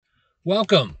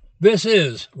Welcome. This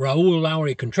is Raoul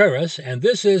Lowery-Contreras, and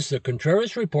this is the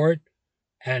Contreras Report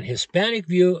and Hispanic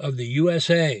View of the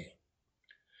USA.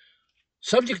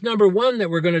 Subject number one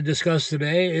that we're going to discuss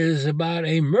today is about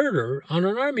a murder on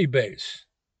an army base.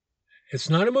 It's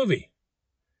not a movie.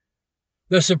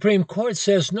 The Supreme Court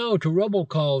says no to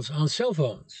robocalls on cell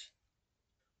phones.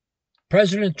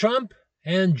 President Trump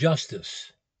and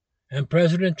justice, and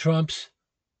President Trump's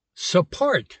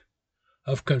support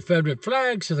of Confederate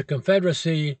flags of the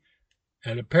Confederacy,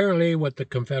 and apparently what the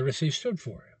Confederacy stood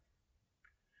for.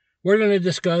 We're going to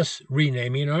discuss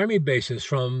renaming army bases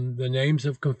from the names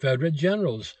of Confederate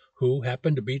generals who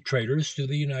happen to be traitors to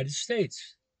the United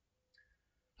States.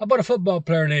 How about a football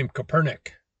player named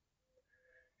Kaepernick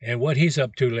and what he's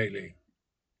up to lately?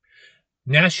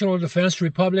 National defense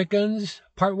Republicans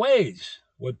part ways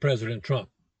with President Trump.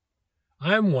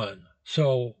 I'm one,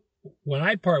 so when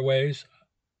I part ways,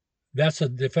 that's a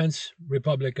defense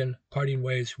Republican parting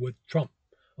ways with Trump,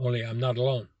 only I'm not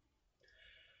alone.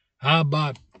 How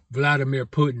about Vladimir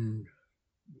Putin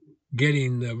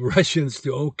getting the Russians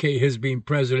to okay his being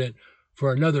president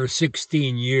for another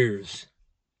 16 years?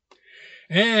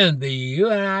 And the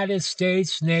United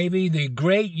States Navy, the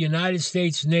great United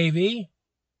States Navy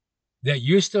that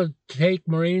used to take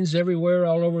Marines everywhere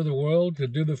all over the world to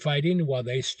do the fighting while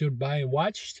they stood by and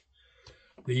watched,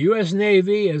 the U.S.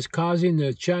 Navy is causing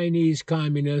the Chinese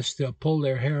communists to pull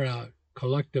their hair out,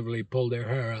 collectively pull their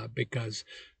hair out, because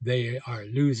they are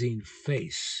losing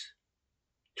face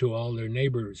to all their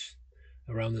neighbors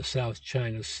around the South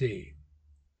China Sea.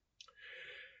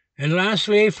 And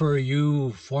lastly, for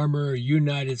you former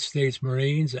United States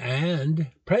Marines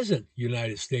and present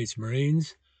United States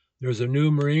Marines, there's a new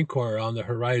Marine Corps on the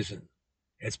horizon.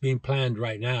 It's being planned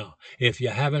right now. If you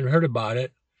haven't heard about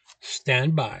it,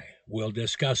 stand by. We'll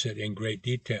discuss it in great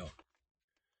detail.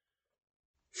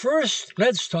 First,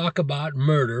 let's talk about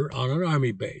murder on an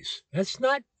army base. That's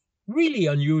not really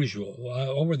unusual.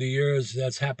 Over the years,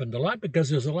 that's happened a lot because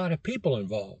there's a lot of people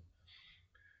involved.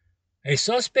 A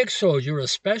suspect soldier, a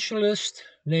specialist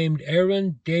named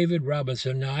Aaron David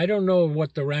Robinson. Now, I don't know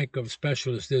what the rank of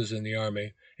specialist is in the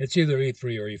Army. It's either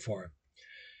E3 or E4.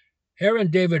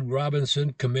 Aaron David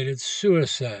Robinson committed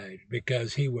suicide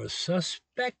because he was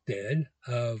suspected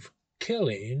of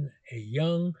killing a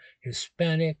young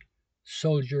Hispanic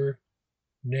soldier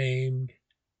named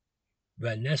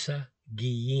Vanessa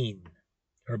Guillen.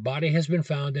 Her body has been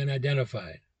found and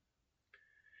identified.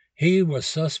 He was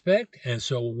suspect, and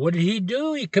so what did he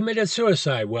do? He committed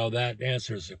suicide. Well, that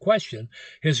answers the question.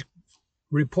 His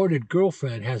reported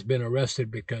girlfriend has been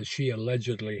arrested because she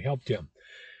allegedly helped him.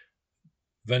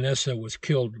 Vanessa was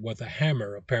killed with a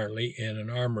hammer, apparently, in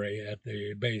an armory at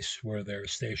the base where they're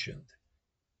stationed.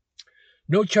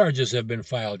 No charges have been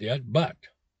filed yet, but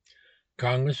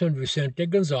Congressman Vicente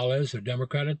Gonzalez, a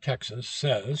Democrat of Texas,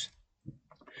 says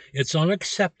it's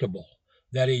unacceptable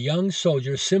that a young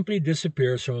soldier simply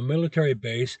disappears from a military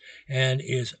base and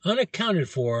is unaccounted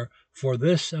for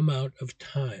this amount of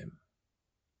time.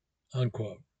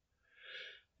 Unquote.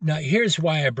 Now, here's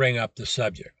why I bring up the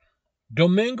subject.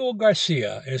 Domingo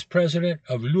Garcia is president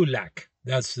of LULAC,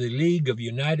 that's the League of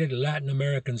United Latin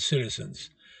American Citizens.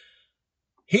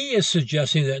 He is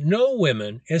suggesting that no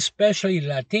women, especially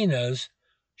Latinas,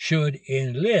 should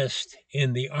enlist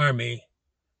in the Army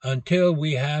until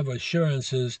we have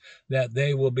assurances that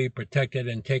they will be protected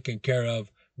and taken care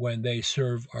of when they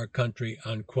serve our country,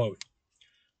 unquote.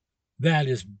 That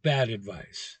is bad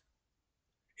advice.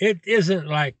 It isn't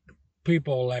like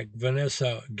people like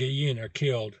Vanessa Guillen are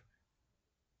killed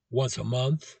once a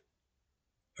month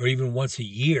or even once a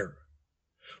year.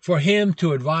 For him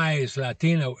to advise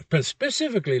Latina,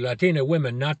 specifically Latina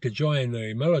women, not to join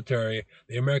the military,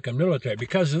 the American military,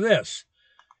 because of this,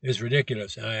 is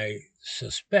ridiculous. And I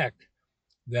suspect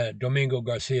that Domingo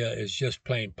Garcia is just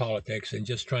playing politics and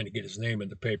just trying to get his name in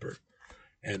the paper.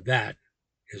 And that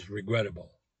is regrettable.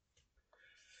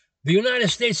 The United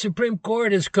States Supreme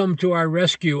Court has come to our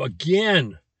rescue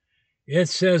again. It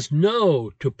says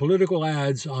no to political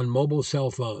ads on mobile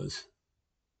cell phones.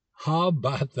 How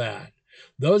about that?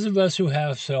 Those of us who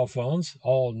have cell phones,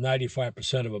 all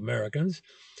 95% of Americans,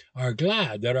 are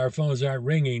glad that our phones aren't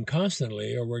ringing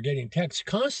constantly or we're getting texts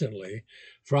constantly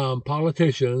from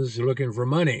politicians looking for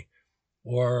money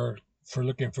or for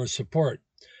looking for support.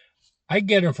 I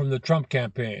get them from the Trump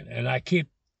campaign, and I keep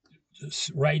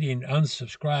writing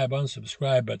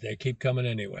unsubscribe, but they keep coming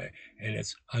anyway, and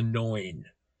it's annoying.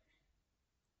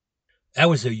 That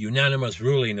was a unanimous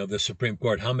ruling of the Supreme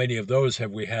Court. How many of those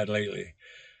have we had lately?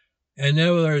 In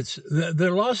other words, the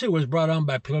lawsuit was brought on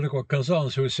by political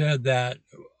consultants who said that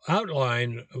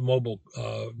outline mobile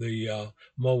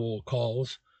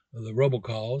calls the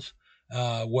robocalls,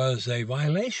 was a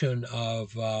violation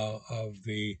of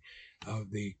the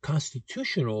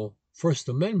constitutional First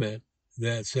Amendment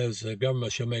that says the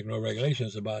government shall make no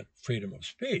regulations about freedom of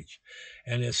speech.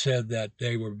 And it said that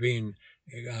they were being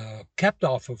kept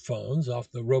off of phones, off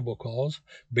the robocalls,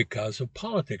 because of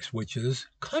politics, which is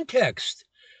context.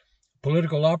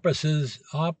 Political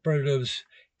operatives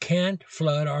can't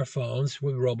flood our phones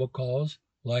with robocalls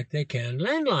like they can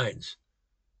landlines.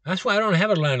 That's why I don't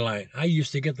have a landline. I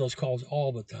used to get those calls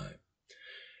all the time.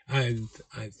 I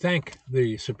thank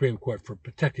the Supreme Court for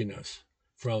protecting us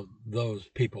from those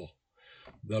people,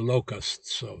 the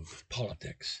locusts of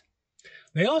politics.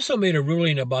 They also made a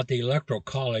ruling about the Electoral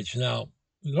College. Now,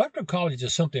 the Electoral College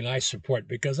is something I support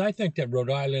because I think that Rhode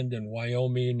Island and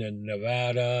Wyoming and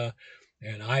Nevada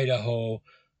and Idaho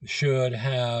should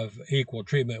have equal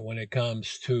treatment when it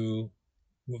comes to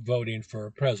voting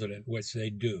for president, which they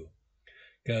do.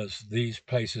 Because these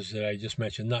places that I just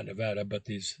mentioned, not Nevada, but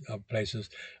these places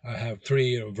have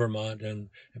three, Vermont and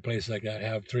places like that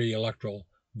have three electoral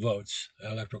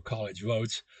college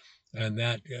votes. And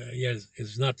that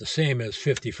is not the same as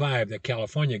 55 that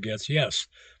California gets, yes,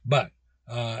 but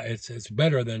it's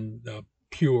better than the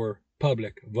pure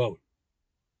public vote.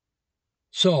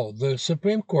 So the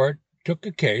Supreme Court took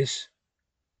a case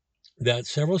that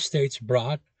several states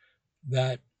brought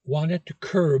that wanted to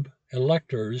curb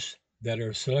electors that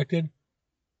are selected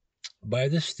by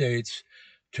the states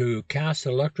to cast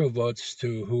electoral votes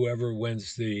to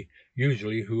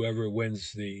usually whoever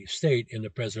wins the state in the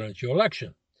presidential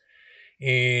election.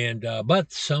 And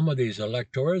but some of these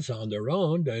electors on their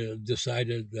own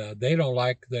decided they don't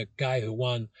like the guy who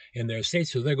won in their state,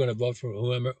 so they're going to vote for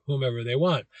whomever they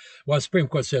want. Well, the Supreme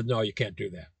Court said, no, you can't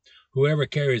do that. Whoever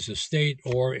carries the state,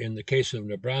 or in the case of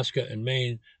Nebraska and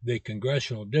Maine, the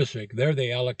congressional district, there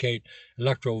they allocate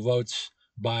electoral votes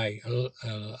by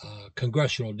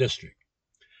congressional district,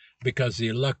 because the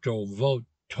electoral vote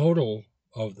total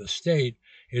of the state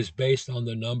is based on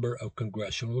the number of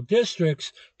congressional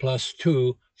districts plus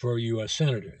 2 for U.S.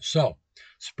 senators. So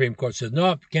Supreme Court said,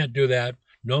 nope, can't do that.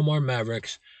 No more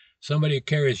mavericks. Somebody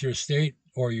carries your state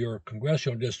or your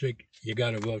congressional district, you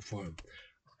got to vote for them.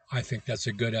 I think that's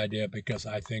a good idea, because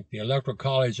I think the Electoral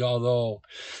College, although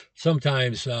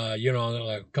sometimes, a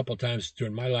couple of times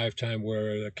during my lifetime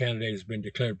where the candidate has been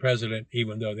declared president,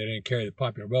 even though they didn't carry the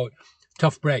popular vote,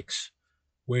 tough breaks.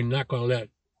 We're not going to let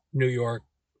New York,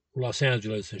 Los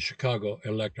Angeles, and Chicago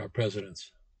elect our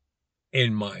presidents,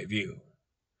 in my view.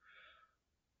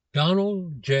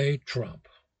 Donald J. Trump,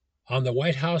 on the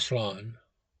White House lawn,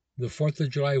 the 4th of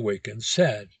July weekend,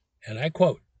 said, and I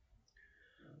quote,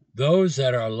 "Those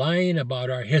that are lying about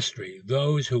our history,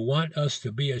 those who want us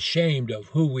to be ashamed of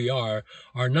who we are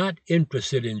not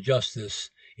interested in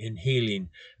justice, in healing.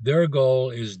 Their goal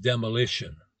is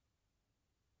demolition."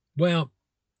 Well,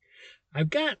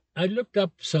 I looked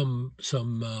up some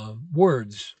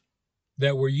words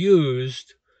that were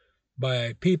used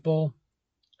by people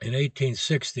in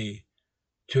 1860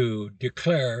 to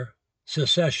declare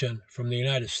secession from the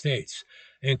United States,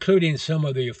 including some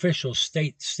of the official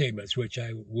state statements, which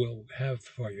I will have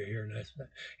for you here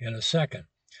in a second.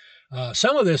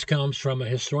 Some of this comes from a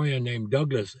historian named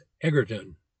Douglas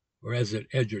Egerton, or is it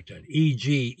Edgerton?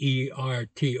 Egerton.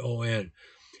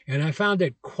 And I found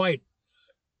it quite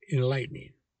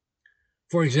enlightening.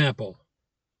 For example,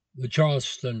 the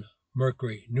Charleston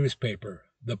Mercury newspaper,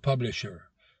 the publisher,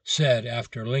 said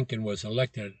after Lincoln was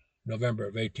elected November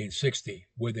of 1860,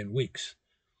 within weeks,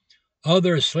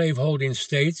 other slaveholding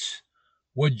states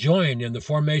would join in the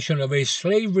formation of a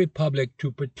slave republic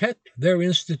to protect their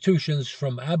institutions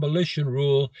from abolition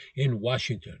rule in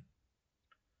Washington.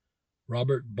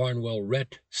 Robert Barnwell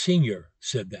Rhett Sr.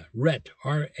 said that. Rhett,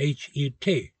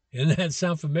 R-H-E-T. Doesn't that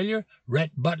sound familiar?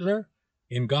 Rhett Butler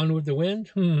in Gone with the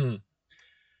Wind?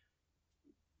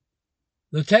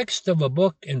 The text of a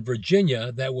book in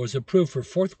Virginia that was approved for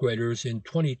fourth graders in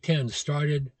 2010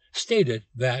 stated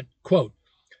that, quote,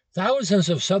 "Thousands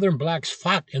of Southern blacks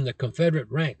fought in the Confederate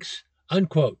ranks,"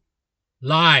 unquote.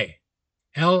 Lie.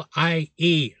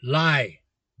 L-I-E, lie.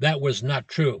 That was not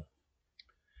true.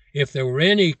 If there were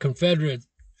any Confederate,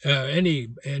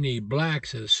 any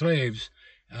blacks as slaves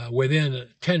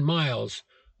within 10 miles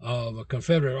of a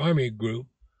Confederate Army group,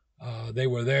 they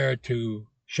were there to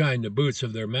shine the boots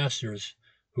of their masters,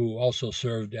 who also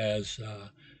served as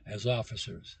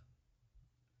officers.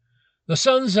 The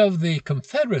Sons of the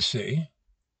Confederacy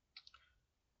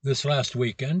this last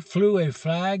weekend flew a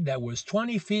flag that was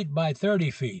 20 feet by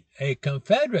 30 feet, a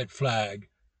Confederate flag,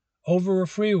 over a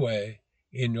freeway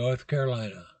in North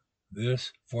Carolina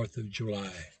this 4th of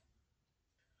July.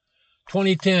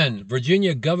 2010,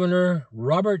 Virginia Governor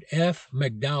Robert F.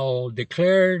 McDowell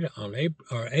declared on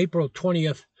April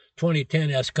 20th,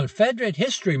 2010 as Confederate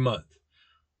History Month.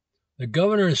 The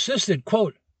governor insisted,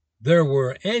 quote, there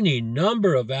were any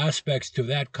number of aspects to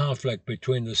that conflict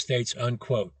between the states,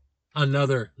 unquote.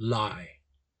 Another lie.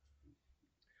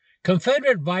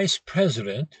 Confederate Vice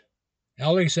President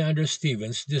Alexander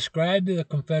Stephens described the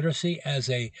Confederacy as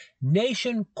a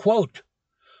nation, quote,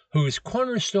 whose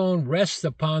cornerstone rests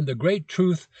upon the great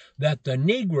truth that the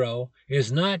Negro is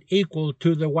not equal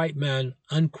to the white man,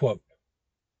 unquote.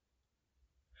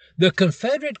 The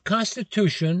Confederate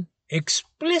Constitution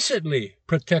explicitly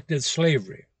protected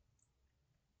slavery.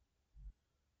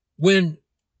 When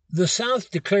the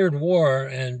South declared war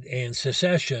and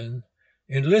secession,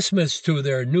 enlistments to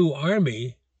their new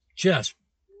army just,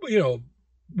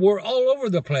 were all over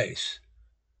the place.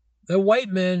 The white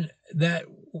men that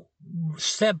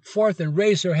stepped forth and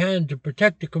raised their hand to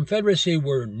protect the Confederacy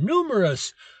were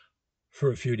numerous for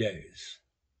a few days.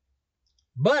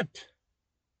 But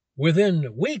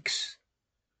within weeks,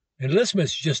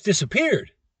 enlistments just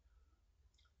disappeared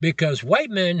because white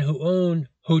men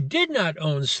who did not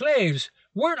own slaves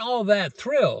weren't all that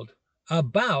thrilled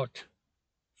about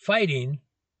fighting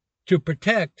to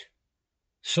protect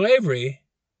slavery,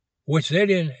 which they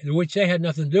had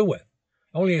nothing to do with.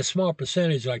 Only a small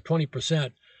percentage, like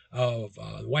 20%, of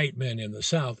white men in the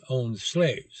South owned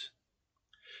slaves.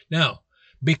 Now,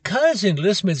 because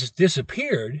enlistments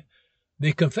disappeared,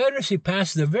 the Confederacy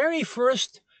passed the very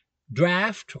first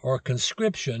draft or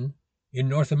conscription in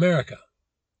North America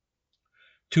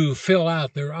to fill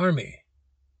out their army.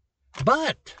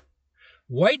 But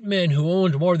white men who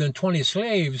owned more than 20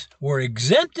 slaves were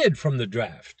exempted from the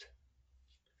draft.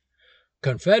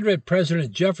 Confederate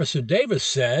President Jefferson Davis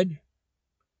said,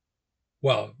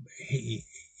 well,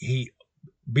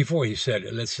 before he said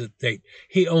it, let's state,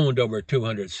 he owned over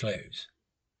 200 slaves.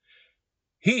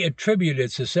 He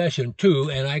attributed secession to,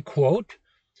 and I quote,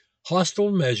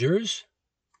 hostile measures,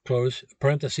 close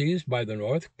parentheses, by the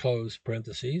North, close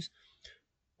parentheses,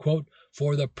 quote,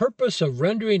 for the purpose of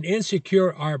rendering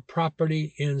insecure our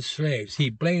property in slaves. He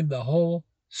blamed the whole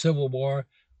Civil War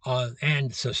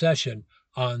and secession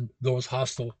on those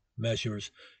hostile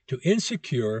measures to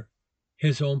insecure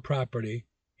his own property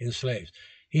in slaves.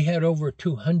 He had over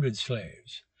 200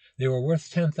 slaves. They were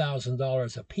worth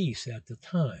 $10,000 apiece at the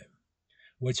time,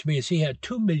 which means he had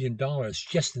 $2 million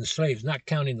just in slaves, not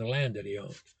counting the land that he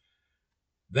owned.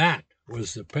 That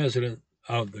was the president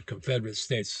of the Confederate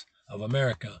States of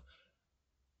America.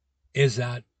 Is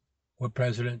that what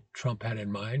President Trump had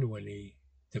in mind when he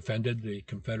defended the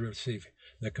Confederacy,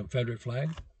 the Confederate flag?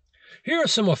 Here are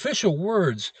some official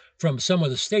words from some of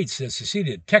the states that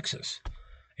seceded. Texas,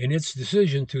 in its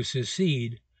decision to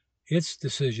secede,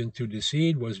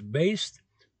 was based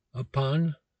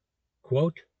upon,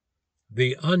 quote,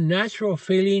 the unnatural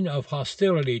feeling of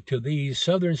hostility to these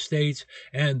southern states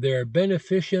and their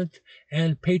beneficent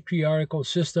and patriarchal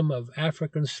system of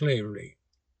African slavery,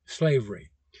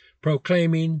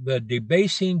 proclaiming the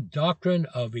debasing doctrine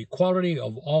of equality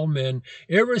of all men,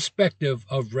 irrespective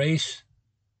of race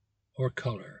or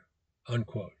color,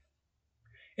 unquote.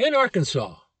 In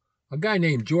Arkansas, a guy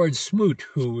named George Smoot,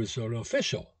 who was an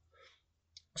official,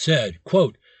 said,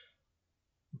 quote,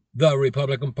 the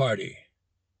Republican Party,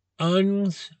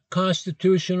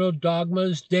 unconstitutional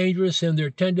dogmas, dangerous in their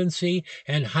tendency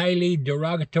and highly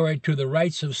derogatory to the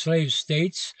rights of slave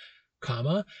states,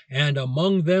 and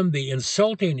among them the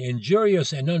insulting,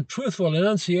 injurious, and untruthful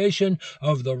enunciation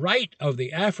of the right of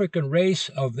the African race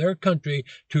of their country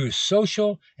to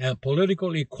social and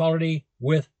political equality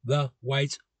with the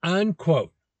whites,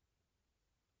 unquote.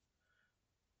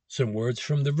 Some words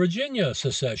from the Virginia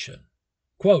secession.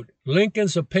 Quote,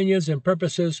 Lincoln's opinions and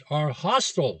purposes are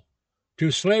hostile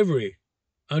to slavery,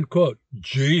 unquote.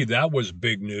 Gee, that was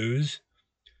big news.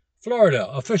 Florida,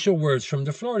 official words from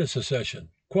the Florida secession.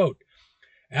 Quote,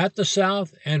 at the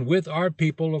South and with our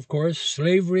people, of course,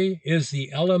 slavery is the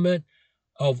element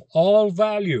of all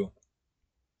value,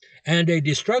 and a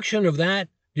destruction of that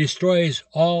destroys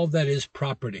all that is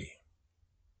property.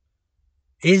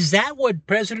 Is that what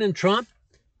President Trump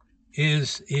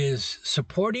is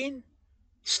supporting,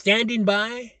 standing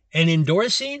by, and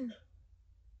endorsing?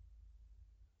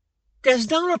 Does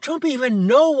Donald Trump even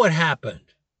know what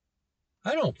happened?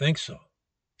 I don't think so.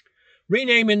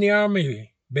 Renaming the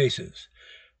army bases.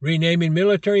 Renaming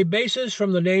military bases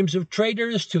from the names of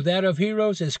traitors to that of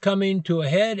heroes is coming to a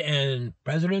head, and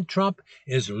President Trump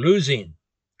is losing.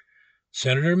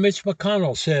 Senator Mitch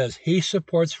McConnell says he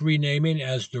supports renaming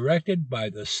as directed by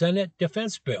the Senate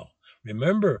Defense Bill.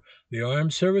 Remember, the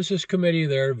Armed Services Committee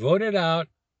there voted out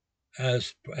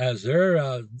as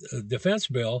their defense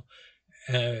bill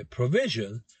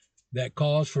provision that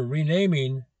calls for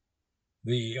renaming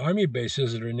the Army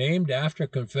bases that are named after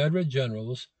Confederate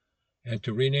generals and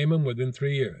to rename them within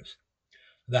 3 years.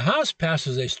 The House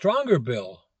passes a stronger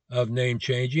bill of name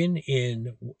changing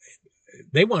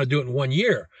they want to do it in 1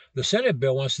 year. The Senate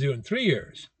bill wants to do it in 3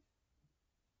 years.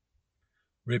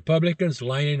 Republicans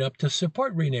lining up to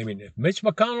support renaming it. Mitch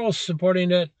McConnell is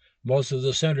supporting it. Most of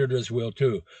the senators will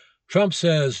too. Trump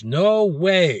says no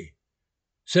way,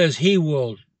 says he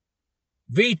will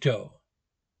veto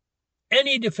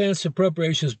any defense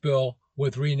appropriations bill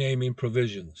with renaming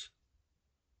provisions.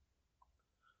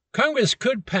 Congress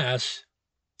could pass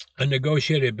a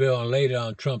negotiated bill and lay it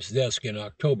on Trump's desk in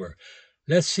October.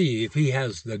 Let's see if he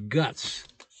has the guts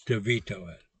to veto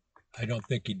it. I don't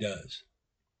think he does.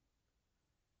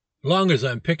 Long as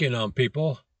I'm picking on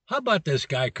people, how about this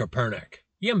guy Kaepernick?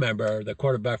 You remember the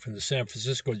quarterback from the San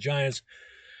Francisco Giants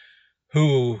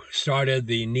who started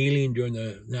the kneeling during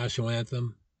the national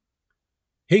anthem?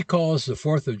 He calls the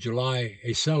 4th of July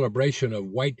a celebration of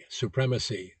white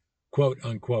supremacy, quote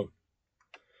unquote.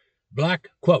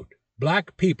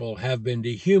 Black people have been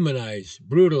dehumanized,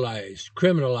 brutalized,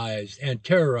 criminalized, and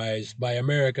terrorized by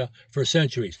America for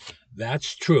centuries.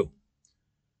 That's true.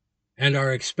 And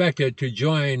are expected to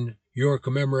join your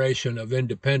commemoration of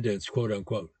independence, quote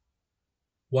unquote.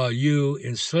 While you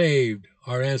enslaved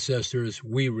our ancestors,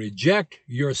 we reject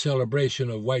your celebration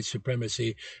of white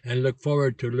supremacy and look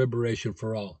forward to liberation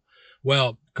for all.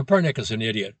 Well, Kaepernick is an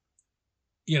idiot.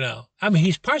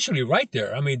 He's partially right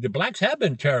there. The blacks have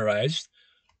been terrorized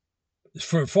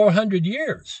for 400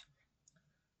 years.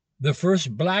 The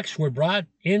first blacks were brought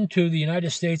into the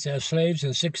United States as slaves in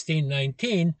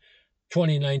 1619.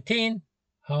 2019,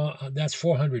 that's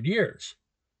 400 years.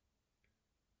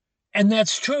 And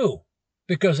that's true,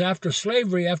 because after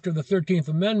slavery, after the 13th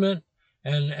Amendment,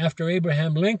 and after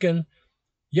Abraham Lincoln,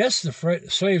 yes, the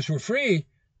slaves were free,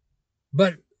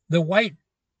 but the white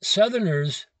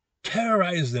Southerners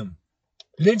terrorized them,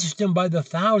 lynched them by the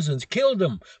thousands, killed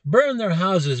them, burned their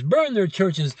houses, burned their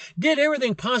churches, did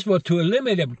everything possible to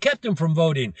eliminate them, kept them from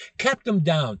voting, kept them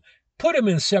down, put them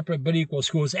in separate but equal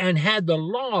schools, and had the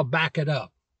law back it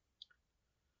up.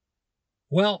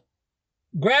 Well,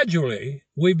 gradually,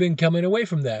 we've been coming away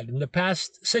from that. In the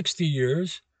past 60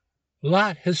 years, a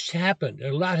lot has happened,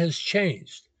 a lot has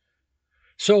changed.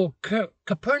 So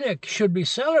Kaepernick should be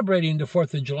celebrating the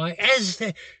 4th of July as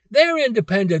their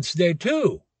Independence Day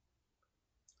too.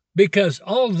 Because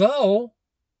although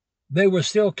they were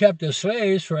still kept as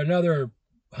slaves for another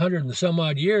 100 and some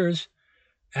odd years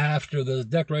after the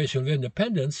Declaration of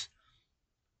Independence,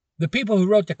 the people who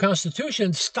wrote the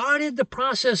Constitution started the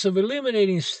process of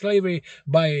eliminating slavery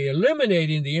by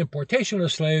eliminating the importation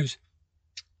of slaves,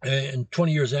 and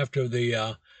 20 years after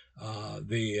the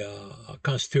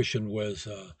Constitution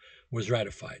was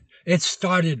ratified. It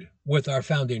started with our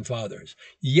founding fathers.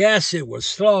 Yes, it was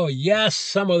slow. Yes,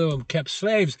 some of them kept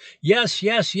slaves.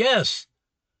 Yes.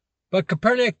 But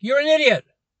Kaepernick, you're an idiot.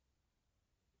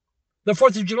 The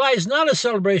 4th of July is not a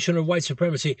celebration of white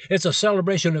supremacy. It's a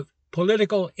celebration of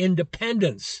political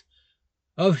independence,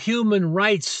 of human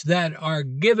rights that are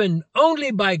given only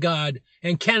by God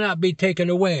and cannot be taken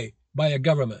away by a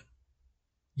government.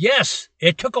 Yes,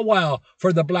 it took a while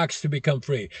for the blacks to become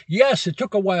free. Yes, it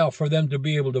took a while for them to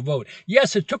be able to vote.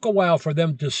 Yes, it took a while for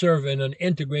them to serve in an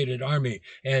integrated army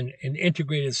and an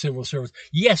integrated civil service.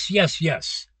 Yes.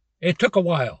 It took a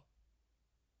while.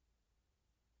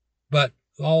 But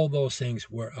all those things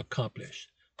were accomplished.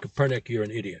 Kaepernick, you're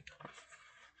an idiot.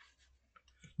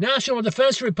 National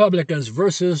Defense Republicans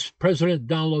versus President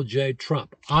Donald J.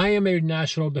 Trump. I am a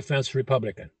National Defense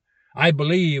Republican. I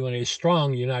believe in a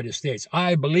strong United States.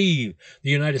 I believe the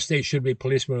United States should be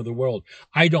policemen of the world.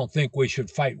 I don't think we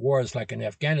should fight wars like in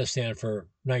Afghanistan for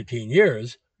 19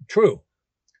 years. True.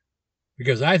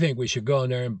 Because I think we should go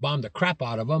in there and bomb the crap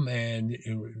out of them and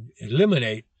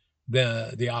eliminate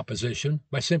the opposition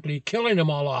by simply killing them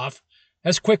all off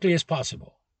as quickly as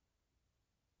possible.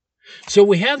 So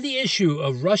we have the issue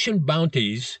of Russian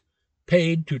bounties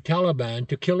paid to Taliban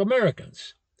to kill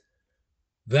Americans.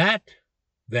 That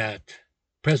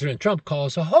President Trump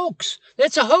calls a hoax.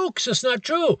 It's a hoax. It's not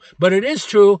true. But it is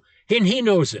true, and he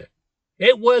knows it.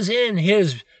 It was in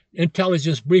his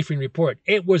intelligence briefing report.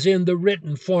 It was in the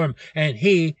written form, and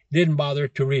he didn't bother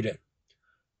to read it.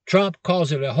 Trump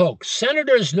calls it a hoax.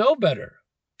 Senators know better.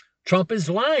 Trump is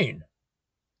lying.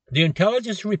 The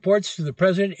intelligence reports to the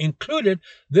president included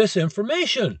this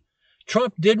information.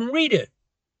 Trump didn't read it.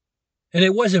 And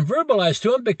it wasn't verbalized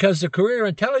to him because the career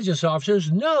intelligence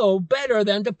officers know better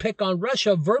than to pick on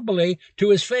Russia verbally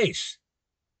to his face.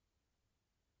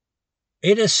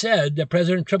 It is said that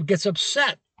President Trump gets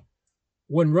upset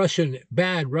when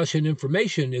bad Russian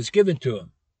information is given to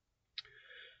him.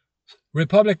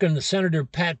 Republican Senator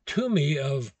Pat Toomey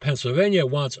of Pennsylvania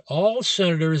wants all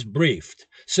senators briefed.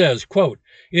 Says, quote,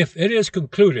 if it is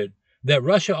concluded that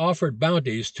Russia offered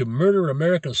bounties to murder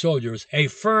American soldiers, a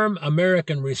firm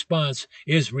American response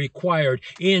is required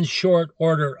in short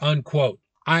order, unquote.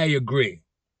 I agree.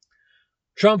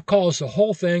 Trump calls the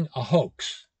whole thing a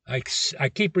hoax. I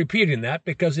keep repeating that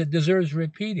because it deserves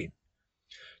repeating.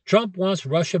 Trump wants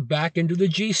Russia back into the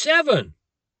G7,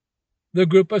 the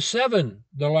group of 7,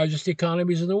 the largest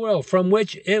economies in the world, from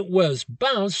which it was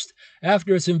bounced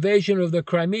after its invasion of the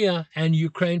Crimea and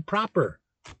Ukraine proper.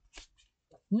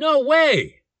 No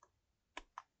way!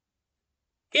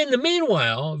 In the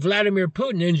meanwhile, Vladimir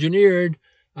Putin engineered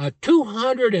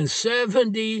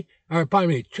 207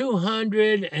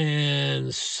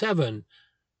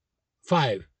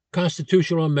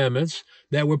 constitutional amendments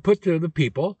that were put to the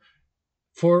people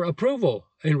for approval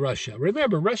in Russia.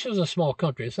 Remember, Russia is a small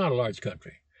country. It's not a large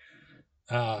country.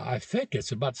 I think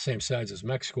it's about the same size as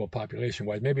Mexico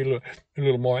population-wise, maybe a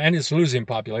little more, and it's losing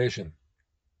population.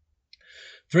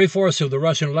 3/4 of the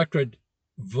Russian electorate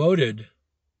voted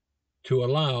to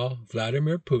allow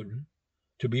Vladimir Putin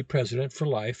to be president for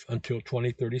life until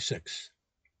 2036.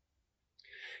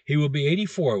 He will be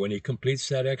 84 when he completes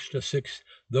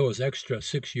those extra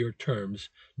 6-year terms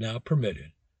now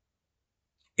permitted.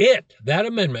 That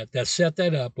amendment that set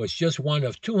that up, was just one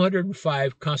of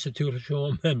 205 constitutional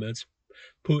amendments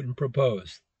Putin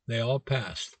proposed. They all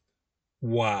passed.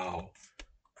 Wow.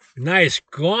 Nice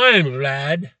going,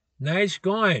 Vlad. Nice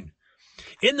going.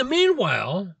 In the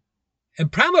meanwhile,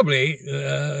 and probably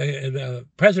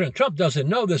President Trump doesn't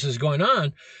know this is going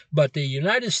on, but the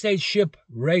United States ship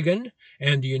Reagan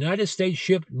and the United States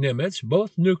ship Nimitz,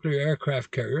 both nuclear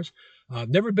aircraft carriers. I've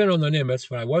never been on the Nimitz,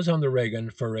 but I was on the Reagan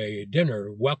for a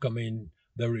dinner welcoming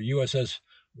the USS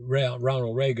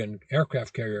Ronald Reagan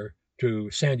aircraft carrier to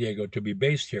San Diego to be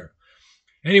based here.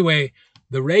 Anyway,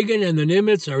 the Reagan and the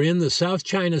Nimitz are in the South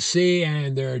China Sea,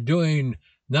 and they're doing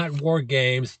not war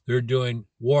games, they're doing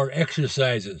war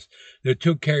exercises. The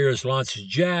two carriers launch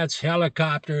jets,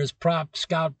 helicopters, prop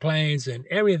scout planes, and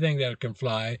everything that can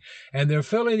fly, and they're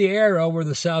filling the air over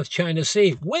the South China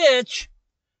Sea, which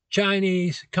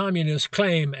Chinese communists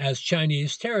claim as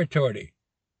Chinese territory.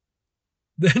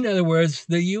 In other words,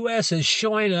 the U.S. is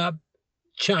showing up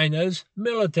China's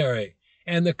military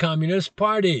and the Communist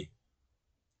Party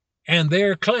and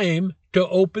their claim to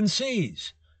open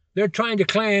seas. They're trying to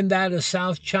claim that the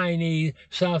South China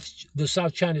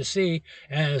Sea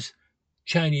as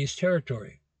Chinese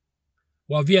territory,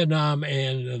 while Vietnam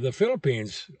and the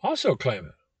Philippines also claim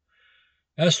it.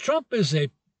 As Trump is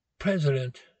a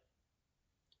president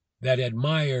that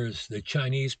admires the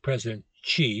Chinese President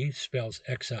Xi, spells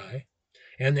Xi,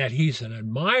 and that he's an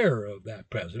admirer of that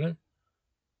president,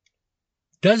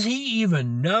 does he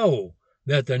even know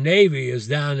that the Navy is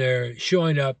down there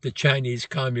showing up the Chinese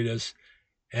communists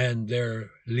and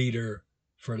their leader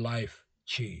for life,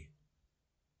 Xi?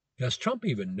 Does Trump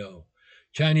even know?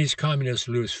 Chinese communists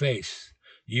lose face.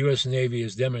 The U.S. Navy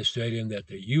is demonstrating that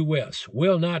the U.S.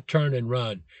 will not turn and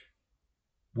run.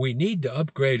 We need to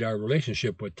upgrade our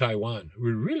relationship with Taiwan.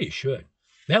 We really should.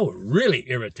 That would really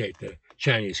irritate the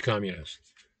Chinese communists.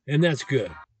 And that's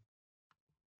good.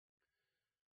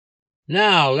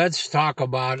 Now, let's talk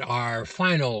about our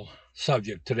final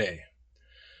subject today.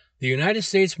 The United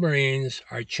States Marines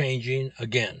are changing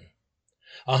again.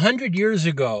 100 years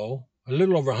ago, a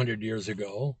little over 100 years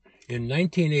ago, in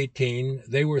 1918,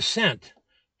 they were sent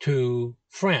to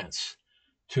France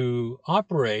to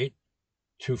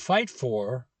fight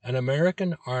for an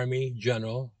American Army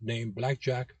general named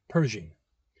Blackjack Pershing.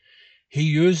 He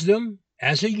used them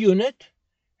as a unit,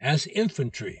 as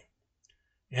infantry.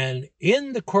 And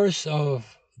in the course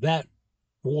of that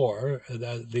war,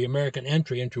 the American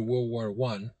entry into World War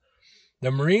I,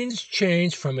 the Marines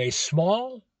changed from a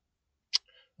small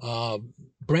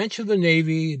branch of the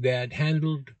Navy that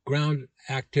handled ground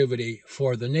activity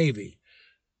for the Navy,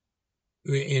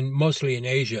 mostly in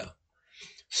Asia.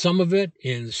 Some of it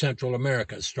in Central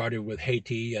America, started with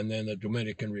Haiti and then the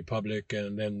Dominican Republic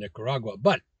and then Nicaragua.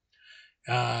 But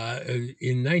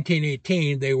in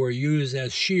 1918, they were used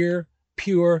as sheer,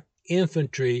 pure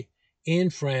infantry in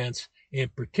France, in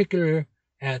particular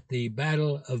at the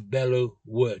Battle of Belleau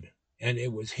Wood. And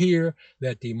it was here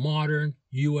that the modern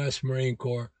U.S. Marine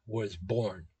Corps was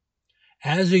born.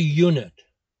 As a unit,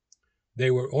 they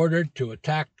were ordered to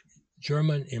attack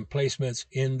German emplacements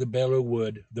in the Belleau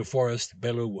Wood, the forest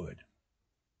Belleau Wood.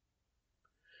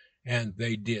 And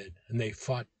they did, and they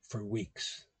fought for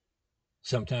weeks.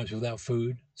 sometimes without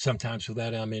food, sometimes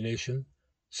without ammunition,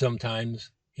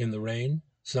 sometimes in the rain,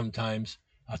 sometimes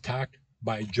attacked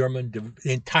by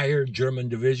entire German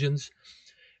divisions.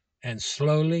 And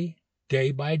slowly,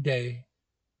 day by day,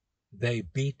 they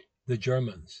beat the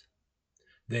Germans.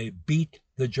 They beat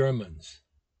the Germans.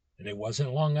 And it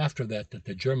wasn't long after that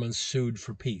the Germans sued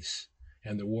for peace,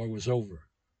 and the war was over.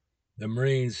 The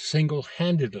Marines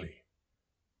single-handedly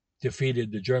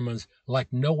defeated the Germans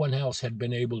like no one else had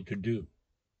been able to do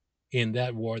in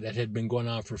that war that had been going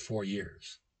on for 4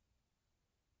 years.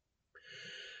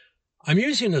 I'm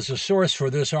using as a source for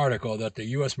this article that the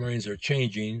U.S. Marines are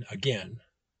changing again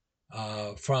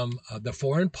from the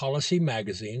Foreign Policy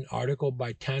Magazine, article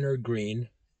by Tanner Green,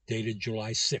 dated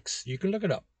July 6th. You can look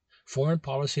it up. Foreign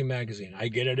Policy Magazine. I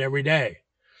get it every day.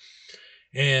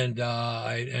 And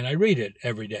I read it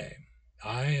every day.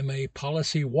 I am a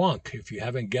policy wonk, if you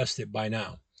haven't guessed it by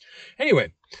now.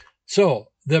 Anyway, so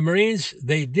the Marines,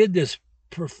 they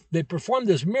performed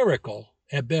this miracle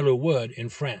at Belleau Wood in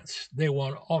France. They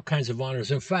won all kinds of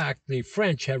honors. In fact, the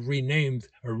French have renamed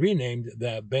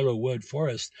the Belleau Wood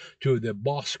forest to the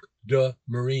Bosque de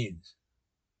Marines.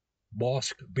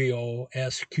 Bosque,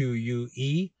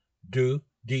 B-O-S-Q-U-E,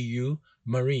 D-U,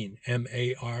 Marine,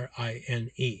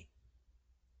 M-A-R-I-N-E.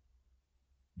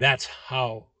 That's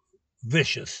how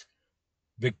vicious,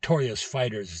 victorious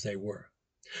fighters they were.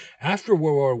 After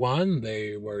World War I,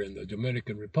 they were in the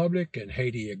Dominican Republic and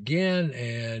Haiti again,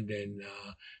 and in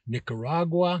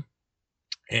Nicaragua.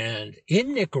 And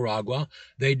in Nicaragua,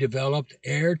 they developed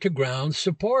air-to-ground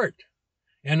support.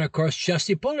 And, of course,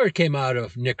 Chesty Puller came out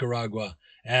of Nicaragua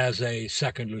as a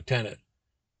second lieutenant.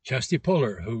 Chesty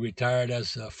Puller, who retired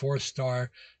as a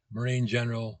 4-star Marine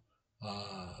general,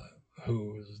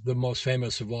 who was the most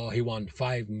famous of all. He won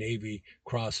 5 Navy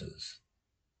crosses.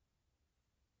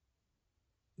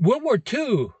 World War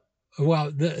II,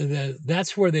 well,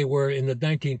 that's where they were in the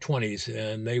 1920s,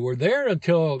 and they were there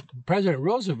until President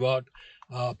Roosevelt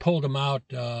pulled them out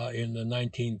in the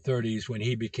 1930s when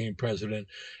he became president.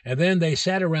 And then they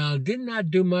sat around, did not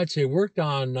do much. They worked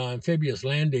on amphibious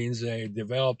landings. They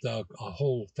developed a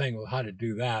whole thing of how to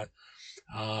do that.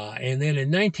 And then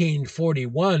in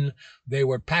 1941, they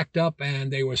were packed up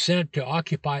and they were sent to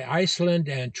occupy Iceland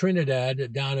and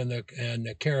Trinidad down in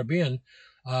the Caribbean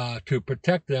to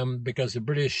protect them because the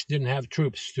British didn't have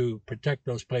troops to protect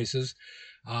those places.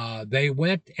 They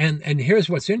went, and here's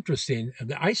what's interesting,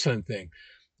 the Iceland thing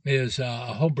is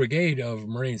a whole brigade of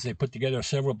Marines. They put together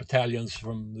several battalions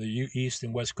from the East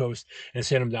and West Coast and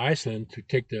sent them to Iceland to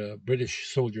take the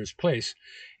British soldiers' place.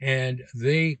 And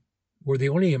they were the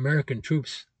only American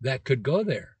troops that could go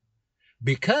there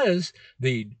because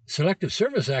the Selective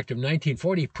Service Act of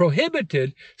 1940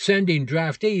 prohibited sending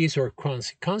draftees or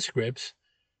conscripts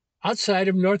outside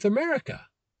of North America.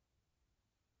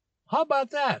 How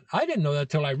about that? I didn't know that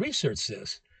till I researched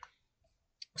this.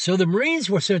 So the Marines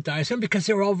were sent to Iceland because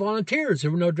they were all volunteers.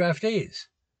 There were no draftees.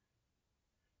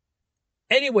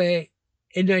 Anyway,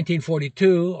 in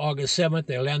 1942, August 7th,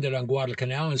 they landed on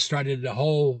Guadalcanal and started a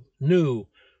whole new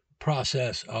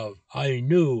process of a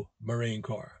new Marine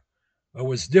Corps. It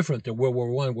was different than World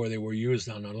War I, where they were used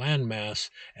on a landmass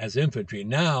as infantry.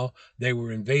 Now they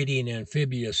were invading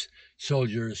amphibious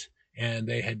soldiers, and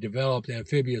they had developed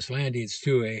amphibious landings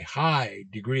to a high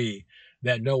degree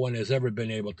that no one has ever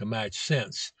been able to match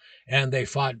since. And they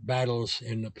fought battles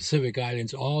in the Pacific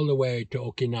Islands all the way to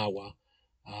Okinawa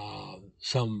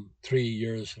some 3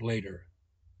 years later.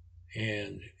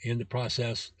 And in the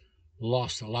process,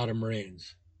 lost a lot of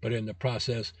Marines. But in the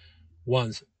process,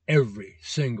 won every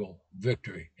single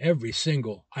victory. Every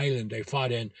single island they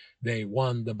fought in, they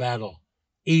won the battle.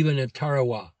 Even in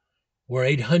Tarawa, where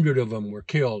 800 of them were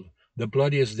killed, the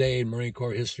bloodiest day in Marine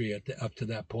Corps history up to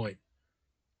that point.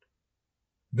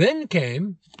 Then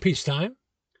came peacetime.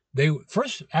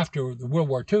 First, after World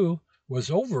War II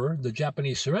was over, the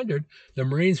Japanese surrendered, the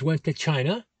Marines went to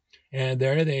China, and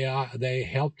there they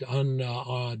helped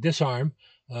disarm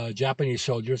Japanese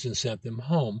soldiers and sent them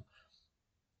home.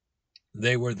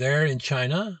 They were there in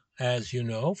China, as you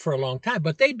know, for a long time,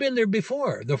 but they'd been there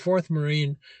before. The 4th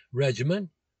Marine Regiment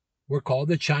were called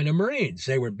the China Marines.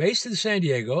 They were based in San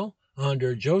Diego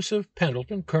under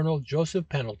Colonel Joseph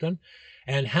Pendleton,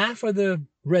 and half of the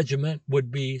regiment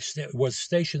was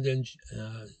stationed in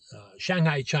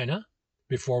Shanghai, China,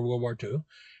 before World War II,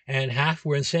 and half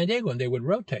were in San Diego, and they would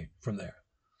rotate from there.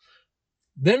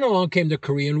 Then along came the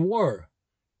Korean War.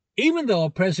 Even though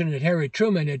President Harry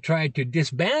Truman had tried to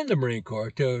disband the Marine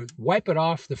Corps, to wipe it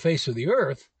off the face of the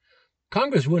earth,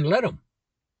 Congress wouldn't let him.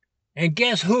 And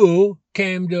guess who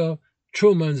came to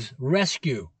Truman's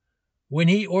rescue? When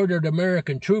he ordered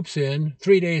American troops in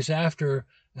 3 days after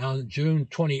on June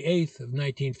 28th of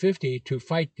 1950 to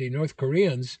fight the North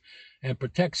Koreans and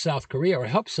protect South Korea or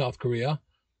help South Korea,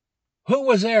 who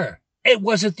was there? It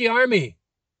wasn't the Army.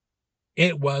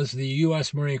 It was the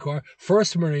U.S. Marine Corps,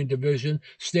 1st Marine Division,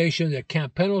 stationed at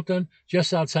Camp Pendleton,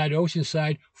 just outside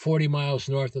Oceanside, 40 miles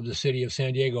north of the city of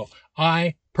San Diego.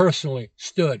 I personally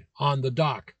stood on the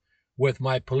dock with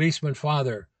my policeman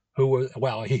father, who was,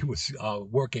 well, he was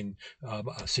working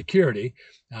security,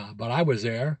 but I was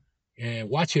there and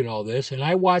watching all this. And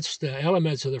I watched the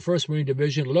elements of the 1st Marine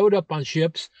Division load up on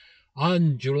ships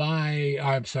on June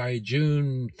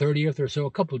 30th or so,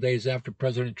 a couple of days after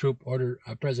President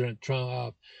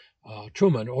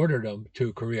Truman ordered them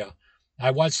to Korea.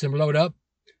 I watched them load up,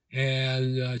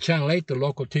 and Channel 8, the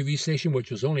local TV station,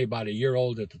 which was only about a year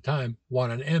old at the time, won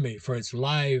an Emmy for its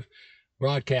live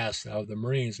broadcast of the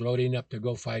Marines loading up to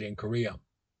go fight in Korea.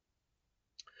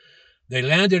 They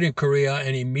landed in Korea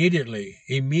and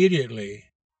immediately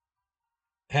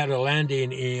had a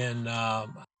landing in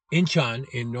Incheon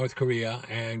in North Korea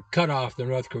and cut off the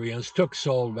North Koreans, took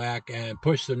Seoul back, and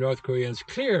pushed the North Koreans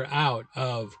clear out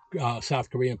of South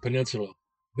Korean peninsula.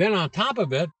 Then on top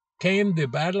of it came the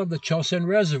Battle of the Chosin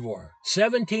Reservoir.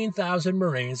 17,000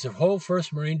 Marines, the whole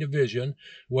 1st Marine Division,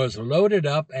 was loaded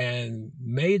up and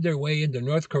made their way into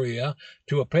North Korea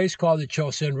to a place called the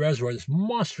Chosin Reservoir, this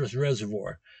monstrous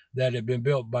reservoir that had been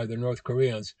built by the North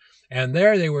Koreans. And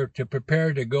there they were to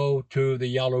prepare to go to the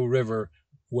Yalu River,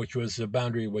 which was the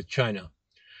boundary with China.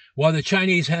 Well, the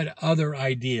Chinese had other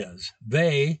ideas.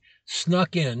 They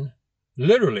snuck in,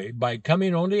 literally, by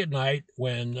coming only at night,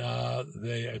 when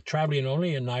they traveling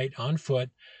only at night on foot,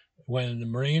 when the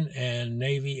Marine and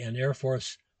Navy and Air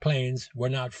Force planes were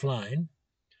not flying.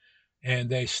 And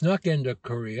they snuck into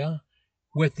Korea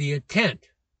with the intent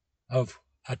of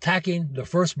attacking the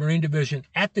 1st Marine Division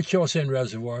at the Chosin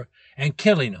Reservoir and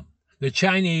killing them. The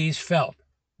Chinese felt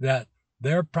that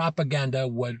their propaganda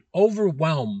would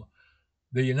overwhelm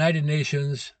the United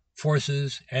Nations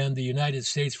forces and the United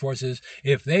States forces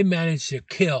if they managed to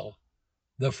kill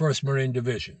the 1st Marine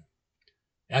Division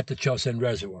at the Chosin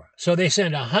Reservoir. So they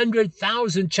sent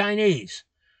 100,000 Chinese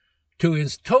to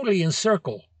totally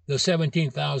encircle the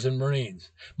 17,000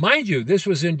 Marines. Mind you, this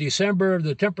was in December.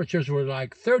 The temperatures were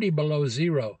like 30 below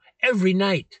zero every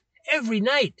night,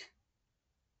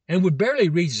 and would barely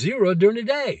reach zero during the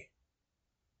day.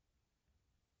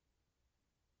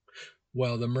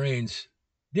 Well, the Marines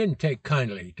didn't take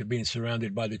kindly to being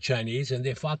surrounded by the Chinese, and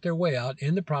they fought their way out,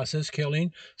 in the process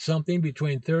killing something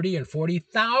between 30 and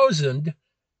 40,000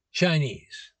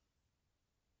 Chinese.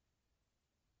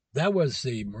 That was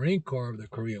the Marine Corps of the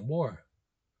Korean War.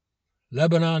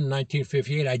 Lebanon,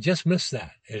 1958, I just missed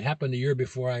that. It happened a year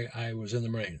before I was in the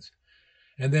Marines.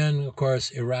 And then, of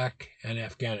course, Iraq and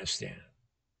Afghanistan.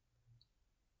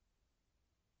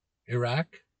 Iraq,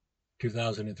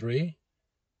 2003.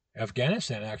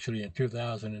 Afghanistan, actually, in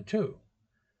 2002.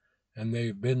 And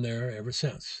they've been there ever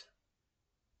since.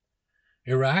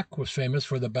 Iraq was famous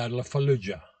for the Battle of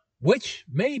Fallujah, which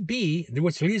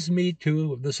leads me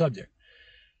to the subject.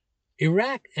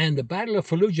 Iraq and the Battle of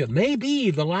Fallujah may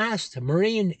be the last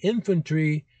Marine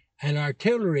infantry and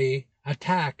artillery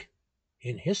attack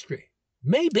in history.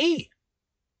 Maybe.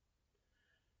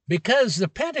 Because the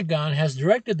Pentagon has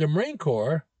directed the Marine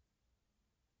Corps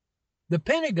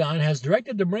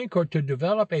to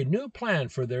develop a new plan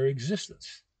for their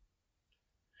existence.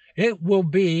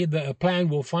 The plan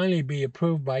will finally be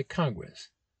approved by Congress.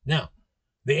 Now,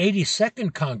 the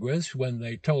 82nd Congress, when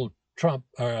they told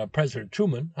President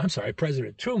Truman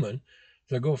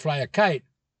to go fly a kite,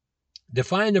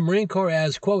 defined the Marine Corps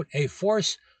as, quote, a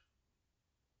force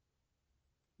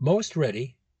most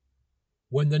ready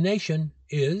when the nation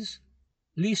is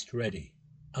least ready,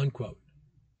 unquote.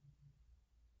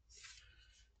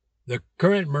 The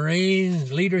current Marine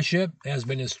leadership has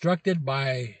been instructed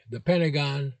by the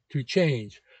Pentagon to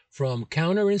change from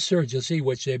counterinsurgency,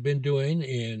 which they've been doing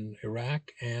in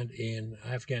Iraq and in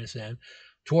Afghanistan,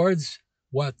 towards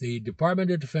what the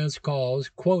Department of Defense calls,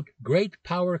 quote, great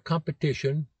power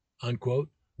competition, unquote,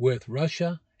 with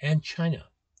Russia and China.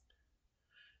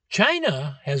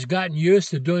 China has gotten used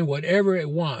to doing whatever it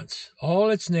wants. All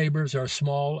its neighbors are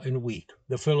small and weak.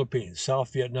 The Philippines,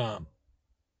 South Vietnam,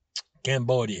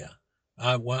 Cambodia.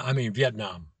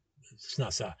 Vietnam. It's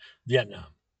not South. Vietnam.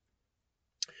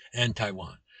 And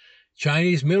Taiwan.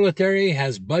 Chinese military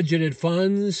has budgeted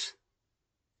funds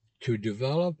to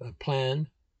develop a plan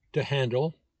to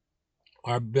handle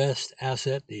our best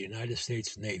asset, the United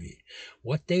States Navy.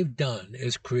 What they've done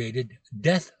is created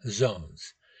death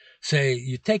zones. Say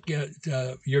you take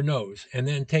your nose and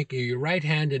then take your right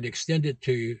hand and extend it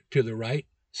to the right,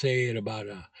 say at about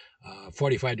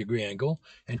 45-degree angle,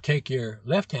 and take your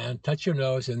left hand, touch your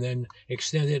nose, and then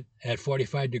extend it at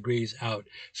 45 degrees out.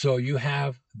 So you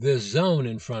have this zone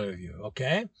in front of you,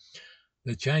 okay?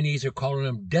 The Chinese are calling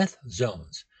them death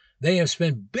zones. They have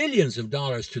spent billions of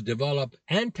dollars to develop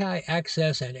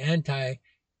anti-access and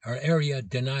area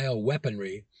denial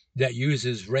weaponry that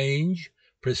uses range,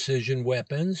 precision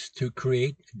weapons to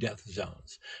create death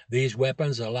zones. These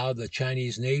weapons allow the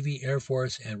Chinese Navy, Air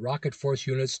Force, and Rocket Force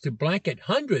units to blanket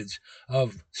hundreds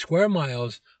of square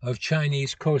miles of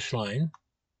Chinese coastline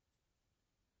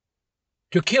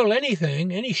to kill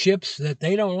anything, any ships that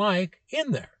they don't like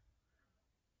in there.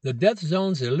 The death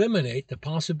zones eliminate the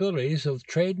possibilities of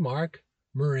trademark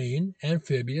marine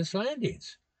amphibious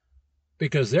landings,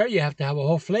 because there you have to have a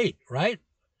whole fleet, right?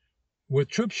 With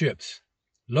troop ships.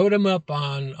 Load them up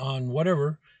on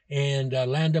whatever and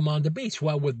land them on the beach.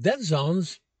 Well, with death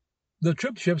zones, the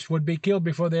troop ships would be killed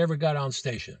before they ever got on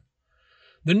station.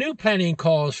 The new planning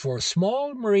calls for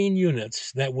small marine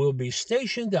units that will be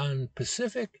stationed on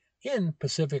Pacific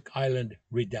Island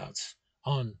redoubts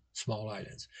on small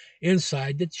islands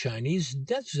inside the Chinese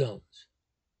death zones,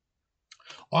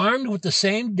 armed with the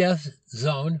same death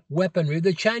zone weaponry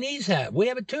the Chinese have. We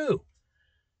have it too.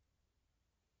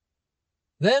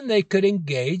 Then they could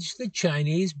engage the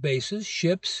Chinese bases,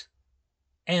 ships,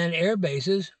 and air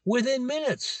bases within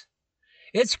minutes.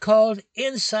 It's called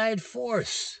inside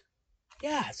force.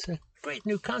 Yeah, it's a great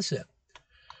new concept.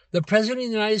 The President of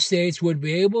the United States would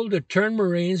be able to turn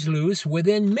Marines loose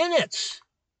within minutes.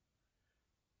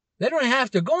 They don't have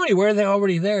to go anywhere. They're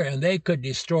already there, and they could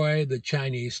destroy the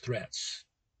Chinese threats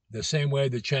the same way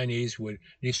the Chinese would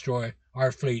destroy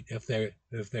our fleet if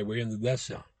they were in the death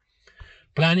zone.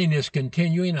 Planning is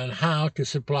continuing on how to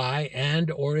supply and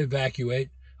or evacuate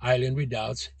island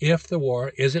redoubts if the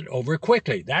war isn't over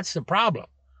quickly. That's the problem.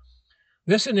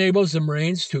 This enables the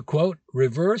Marines to, quote,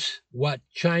 reverse what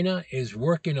China is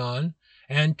working on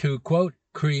and to, quote,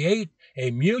 create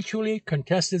a mutually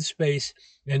contested space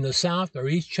in the South or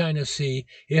East China Sea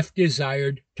if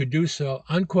desired to do so,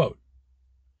 unquote.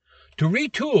 To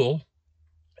retool,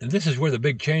 and this is where the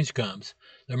big change comes,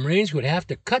 the Marines would have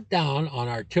to cut down on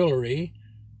artillery,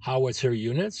 howitzer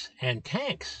units, and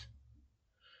tanks.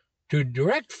 To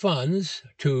direct funds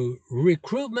to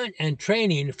recruitment and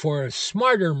training for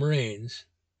smarter Marines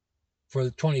for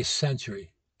the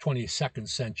 22nd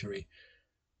century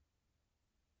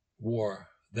war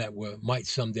that might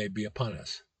someday be upon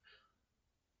us.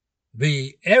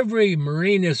 The every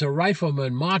Marine is a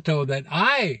rifleman motto that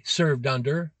I served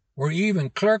under, or even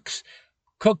clerks,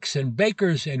 cooks, and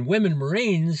bakers and women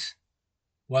Marines.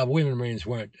 Well, women Marines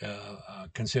weren't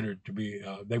considered to be,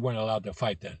 they weren't allowed to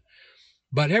fight then.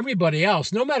 But everybody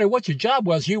else, no matter what your job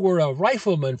was, you were a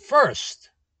rifleman first.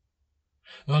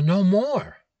 Well, no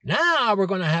more. Now we're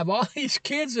going to have all these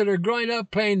kids that are growing up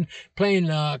playing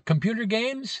computer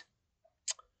games.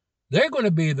 They're going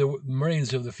to be the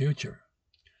Marines of the future.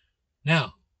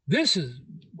 Now,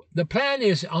 the plan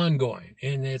is ongoing,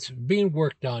 and it's being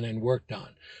worked on.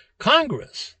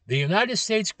 Congress, the United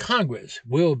States Congress,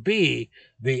 will be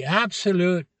the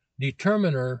absolute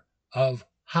determiner of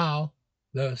how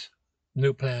this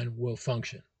new plan will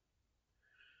function.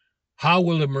 How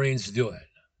will the Marines do it?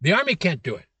 The Army can't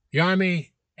do it. The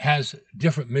Army has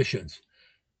different missions.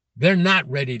 They're not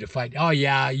ready to fight. Oh,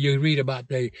 yeah, you read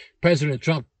about President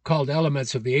Trump called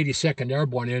elements of the 82nd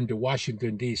Airborne into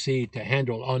Washington, D.C. to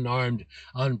handle unarmed,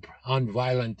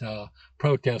 unviolent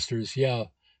protesters. Yeah,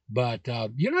 but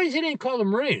you notice he didn't call them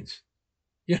Marines.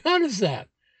 You notice that?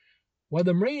 Well,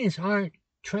 the Marines aren't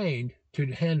trained to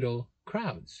handle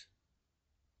crowds.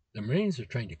 The Marines are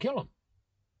trained to kill them.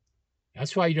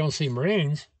 That's why you don't see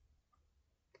Marines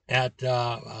at,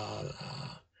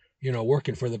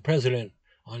 working for the president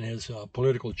on his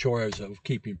political chores of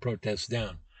keeping protests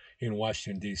down in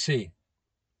Washington, D.C.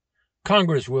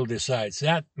 Congress will decide. So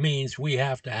that means we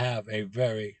have to have a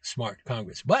very smart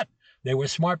Congress. But they were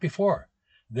smart before.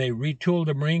 They retooled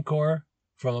the Marine Corps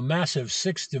from a massive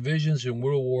 6 divisions in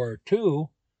World War II,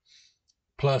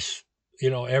 plus,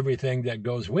 everything that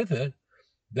goes with it,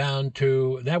 down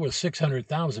to, that was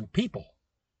 600,000 people.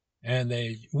 And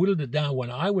they whittled it down.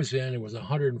 When I was in, it was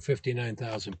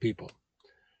 159,000 people.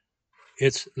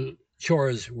 Its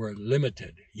chores were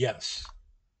limited, yes,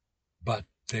 but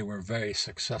they were very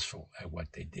successful at what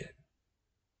they did.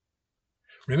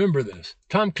 Remember this.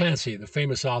 Tom Clancy, the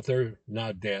famous author,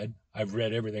 now dead. I've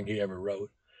read everything he ever wrote.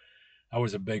 I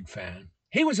was a big fan.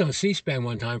 He was on C-SPAN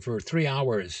one time for 3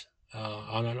 hours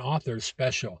on an author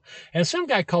special. And some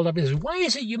guy called up and said, why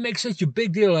is it you make such a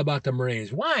big deal about the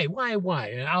Marines? Why?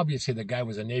 And obviously the guy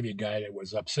was a Navy guy that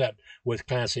was upset with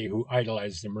Clancy, who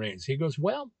idolized the Marines. He goes,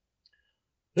 well,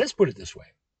 Let's put it this way.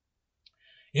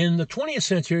 In the 20th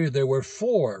century, there were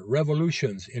 4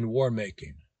 revolutions in war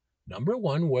making. Number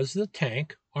 1 was the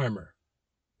tank armor.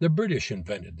 The British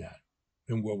invented that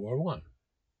in World War I.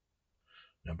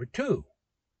 Number 2,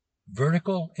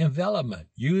 vertical envelopment,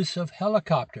 use of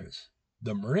helicopters.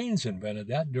 The Marines invented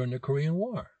that during the Korean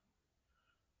War.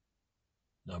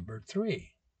 Number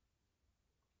 3,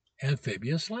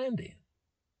 amphibious landing.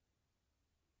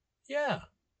 Yeah,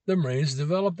 the Marines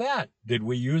developed that. Did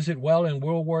we use it well in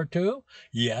World War II?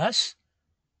 Yes.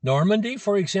 Normandy,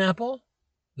 for example,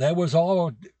 that was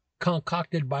all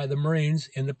concocted by the Marines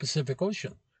in the Pacific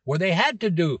Ocean, where they had to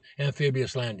do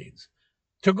amphibious landings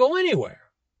to go anywhere.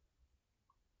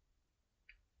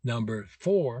 Number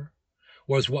 4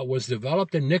 was what was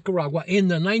developed in Nicaragua in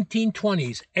the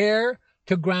 1920s,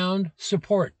 air-to-ground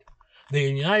support. The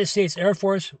United States Air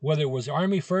Force, whether it was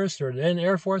Army first or then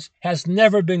Air Force, has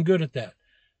never been good at that.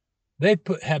 They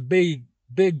have big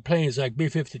planes like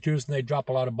B-52s, and they drop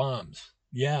a lot of bombs.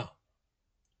 Yeah.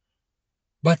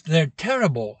 But they're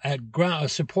terrible at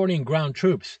supporting ground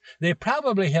troops. They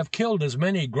probably have killed as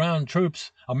many ground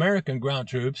troops, American ground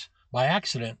troops, by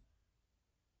accident,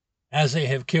 as they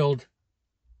have killed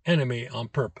enemy on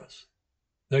purpose.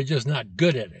 They're just not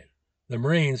good at it. The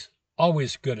Marines,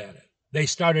 always good at it. They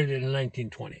started it in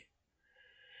 1920.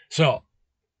 So,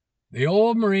 the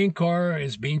old Marine Corps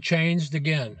is being changed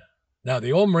again. Now,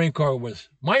 the old Marine Corps was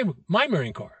my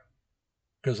Marine Corps,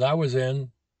 because I was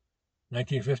in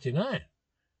 1959.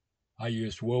 I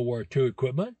used World War II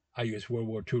equipment. I used World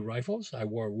War II rifles. I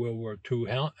wore World War II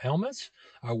helmets.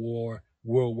 I wore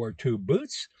World War II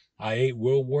boots. I ate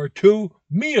World War II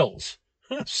meals,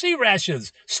 sea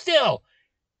rations. Still,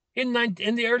 in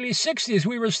the early 60s,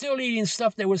 we were still eating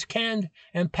stuff that was canned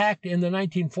and packed in the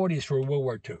 1940s for World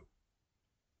War II.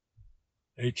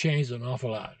 It changed an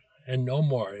awful lot. And no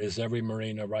more is every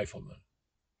Marine a rifleman.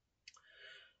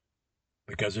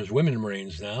 Because there's women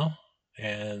Marines now,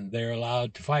 and they're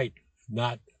allowed to fight,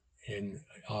 not in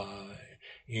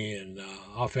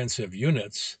offensive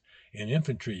units, in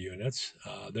infantry units.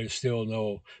 There's still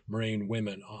no Marine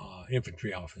women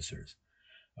infantry officers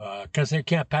because they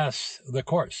can't pass the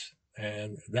course,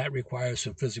 and that requires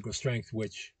some physical strength,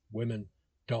 which women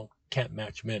can't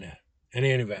match men at. In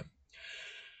any event,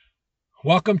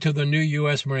 welcome to the new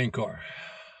U.S. Marine Corps.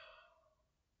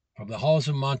 From the halls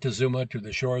of Montezuma to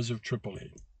the shores of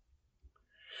Tripoli.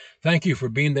 Thank you for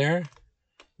being there.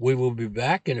 We will be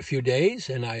back in a few days,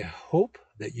 and I hope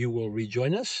that you will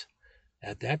rejoin us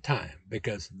at that time,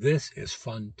 because this is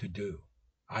fun to do.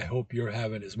 I hope you're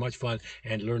having as much fun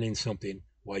and learning something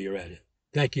while you're at it.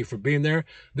 Thank you for being there.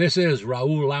 This is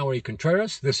Raoul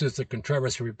Lowery-Contreras. This is the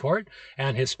Contreras Report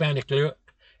and Hispanic Look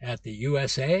at the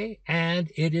USA,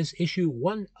 and it is issue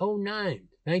 109.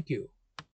 Thank you.